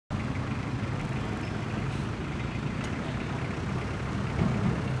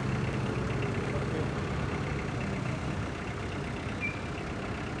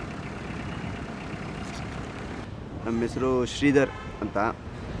ನಮ್ಮ ಹೆಸರು ಶ್ರೀಧರ್ ಅಂತ.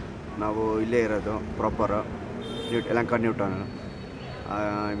 ನಾವು ಇಲ್ಲೇ ಇರೋದು ಪ್ರಾಪರು ಯಲಹಂಕ ನ್ಯೂಟನ್.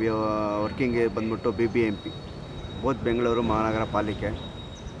 ವರ್ಕಿಂಗ್ಗೆ ಬಂದ್ಬಿಟ್ಟು BBMP ಬೋತ್ ಬೆಂಗಳೂರು ಮಹಾನಗರ ಪಾಲಿಕೆ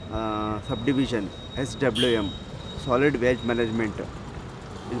sub division SWM solid waste management.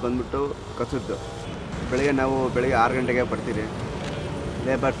 ಇದು ಬಂದ್ಬಿಟ್ಟು ಕಸದ್ದು. ನಾವು ಬೆಳಗ್ಗೆ 6 ಗಂಟೆಗೆ ಬರ್ತೀರಿ.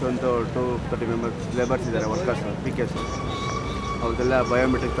 ಲೇಬರ್ಸ್ ಒಂದು 230 ಮೆಂಬರ್ಸ್ ಲೇಬರ್ಸ್ ಇದ್ದಾರೆ, ವರ್ಕರ್ಸ್ PKs. ಅವ್ರದ್ದೆಲ್ಲ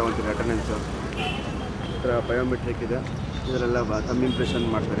ಬಯೋಮೆಟ್ರಿಕ್ ತೊಗೊಳ್ತೀರಿ, ಅಟೆಂಡೆನ್ಸು ಬಯೋಮೆಟ್ರಿಕ್ ಇದೆ. ಇದರೆಲ್ಲ ತಮ್ಮ ಇಂಪ್ರೆಷನ್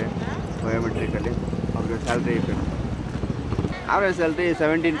ಮಾಡ್ತಾರೆ ಬಯೋಮೆಟ್ರಿಕಲ್ಲಿ. ಅವ್ರಿಗೆ salary average salary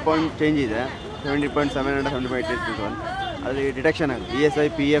 17 point change ಇದೆ. 17.775 ಅಲ್ಲಿ ಡಿಡಕ್ಷನ್ ಆಗಿ ESI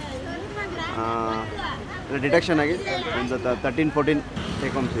PF ಡಿಡಕ್ಷನ್ ಆಗಿ ಒಂದು 13-14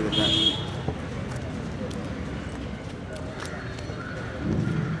 ಟೇಕ್ ಹೋಮ್ ಸಿಗುತ್ತೆ.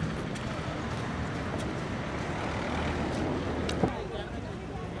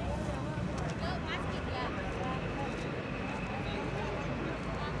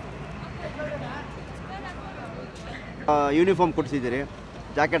 Uniform ಕೊಡಿಸಿದ್ದೀರಿ,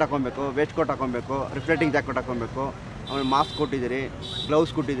 jacket ಹಾಕೊಬೇಕು, waste coat ಹಾಕೊಬೇಕು, reflecting jacket ಹಾಕೊಬೇಕು, ಆಮೇಲೆ ಮಾಸ್ಕ್ ಕೊಟ್ಟಿದ್ದೀರಿ,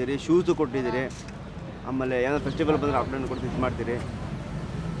 ಗ್ಲೌಸ್ ಕೊಟ್ಟಿದ್ದೀರಿ, ಶೂಸು ಕೊಟ್ಟಿದ್ದೀರಿ. ಆಮೇಲೆ ಏನೋ ಫೆಸ್ಟಿವಲ್ ಬಂದರೆ ಆಫ್ಟರ್ನೂನ್ ಕೊಟ್ಟು ಇದು ಮಾಡ್ತೀರಿ.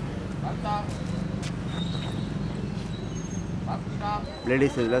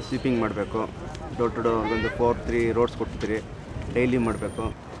 ಲೇಡೀಸ್ ಎಲ್ಲ ಸ್ವೀಪಿಂಗ್ ಮಾಡಬೇಕು. ಡೋರ್ ಟು ಡೋರ್ ಒಂದು 4-3 ರೋಡ್ಸ್ ಕೊಡ್ತೀರಿ, ಡೈಲಿ ಮಾಡಬೇಕು.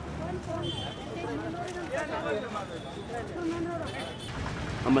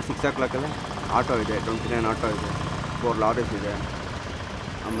 ಆಮೇಲೆ 6 o'clock ಆಟೋ ಇದೆ, 29 ಆಟೋ ಇದೆ, 4 ಲಾರೀಸ್ ಇದೆ.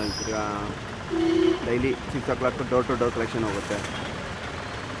 ಆಮೇಲೆ ತಿರ್ಗಾ daily 6 o'clock door to door collection ಹೋಗುತ್ತೆ.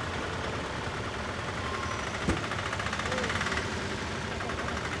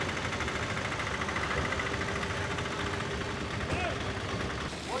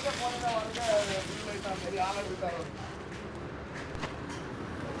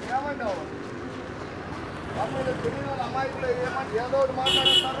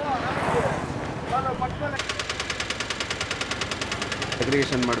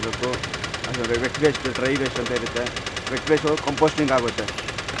 ಅಗ್ರಿಗೇಷನ್ ಮಾಡಬೇಕು. ಅದು ವೆಟ್ ವೇಸ್ಟ್, ಡ್ರೈ ವೇಸ್ಟ್ ಅಂತ ಇರುತ್ತೆ. ವೆಟ್ ವೇಸ್ಟ್ ಕಂಪೋಸ್ಟಿಂಗ್ ಆಗುತ್ತೆ,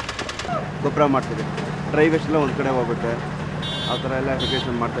 ಗೊಬ್ಬರ ಮಾಡ್ತೀವಿ. ಡ್ರೈ ವೇಸ್ಟ್ ಎಲ್ಲ ಒಂದು ಕಡೆ ಹೋಗುತ್ತೆ. ಆ ಥರ ಎಲ್ಲ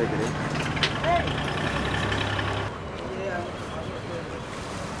ಅಗ್ರಿಗೇಷನ್ ಮಾಡ್ತಾಯಿದ್ದೀರಿ.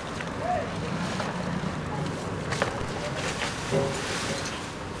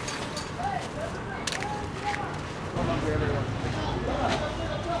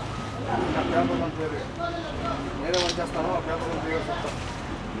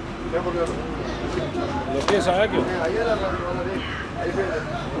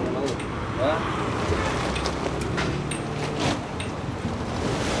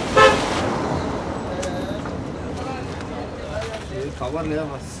 कवर ले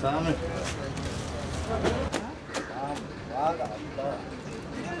बस सामने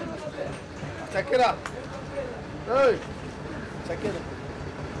चक्केरा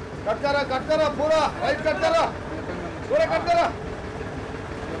चक्केरा कट करा पूरा राइट कट करा राइट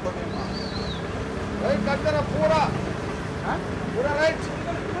कट करा पूरा राइट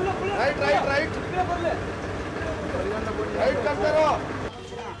कट करो.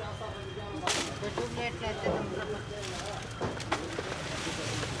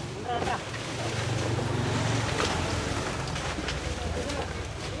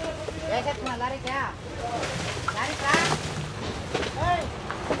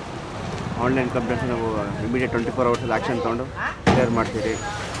 ಆನ್ಲೈನ್ ಕಂಪ್ಲೇಂಟ್ಸ್ ನಾವು ಇಮಿಡಿಯೇಟ್ 24 hours ಆ್ಯಕ್ಷನ್ ತೊಗೊಂಡು ಕ್ಲಿಯರ್ ಮಾಡ್ತೀರಿ.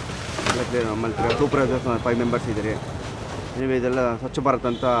 ಎಲ್ಲ ಕ್ಲಿಯರ್. ಆಮೇಲೆ ಸೂಪರ್ವೈಸರ್ಸ್ 5 ಮೆಂಬರ್ಸ್ ಇದ್ದೀರಿ. ನೀವು ಇದೆಲ್ಲ ಸ್ವಚ್ಛ ಭಾರತ್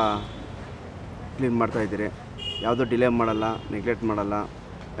ಅಂತ ಕ್ಲೀನ್ ಮಾಡ್ತಾಯಿದ್ದೀರಿ. ಯಾವುದೂ ಡಿಲೇ ಮಾಡಲ್ಲ, ನೆಗ್ಲೆಕ್ಟ್ ಮಾಡಲ್ಲ.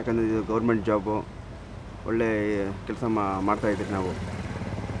 ಯಾಕಂದರೆ ಇದು ಗೌರ್ಮೆಂಟ್ ಜಾಬು, ಒಳ್ಳೆ ಕೆಲಸ ಮಾಡ್ತಾಯಿದ್ದೀರಿ ನಾವು.